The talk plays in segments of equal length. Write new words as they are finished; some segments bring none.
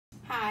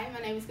Hi, my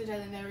name is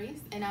Cajalyn Varise,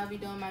 and I'll be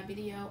doing my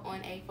video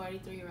on a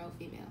 43-year-old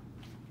female.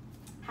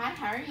 Hi,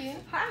 how are you?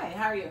 Hi,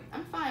 how are you?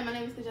 I'm fine. My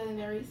name is Cajalyn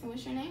Varise, and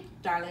what's your name?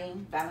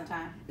 Darlene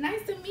Valentine.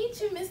 Nice to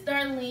meet you, Miss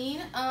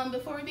Darlene.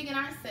 Before we begin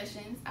our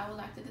sessions, I would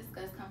like to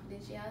discuss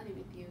confidentiality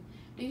with you.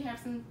 Do you have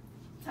some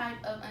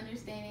type of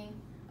understanding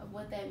of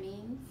what that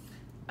means?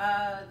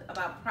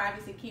 About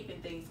privacy,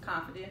 keeping things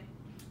confident.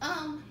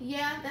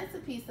 Yeah, that's a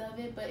piece of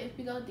it, but if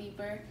we go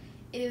deeper,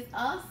 it is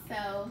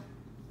also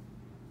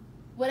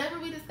whatever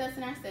we discuss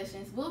in our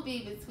sessions will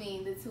be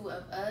between the two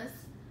of us,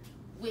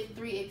 with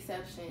 3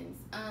 exceptions.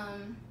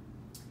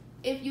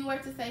 If you were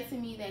to say to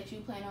me that you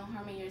plan on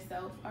harming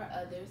yourself or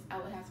others, I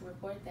would have to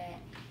report that.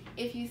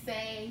 If you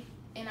say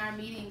in our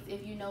meetings,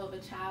 if you know of a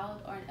child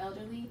or an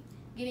elderly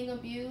getting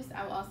abused,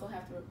 I will also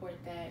have to report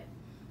that.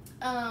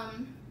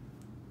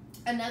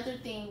 Another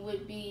thing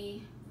would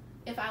be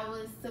if I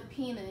was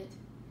subpoenaed,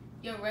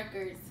 your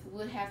records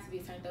would have to be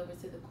turned over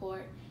to the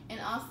court, and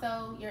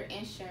also your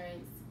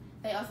insurance.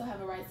 They also have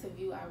a right to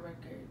view our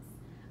records.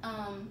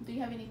 Do you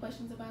have any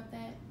questions about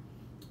that?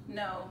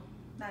 No,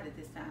 not at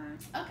this time.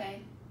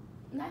 Okay.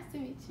 Nice to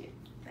meet you.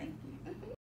 Thank you.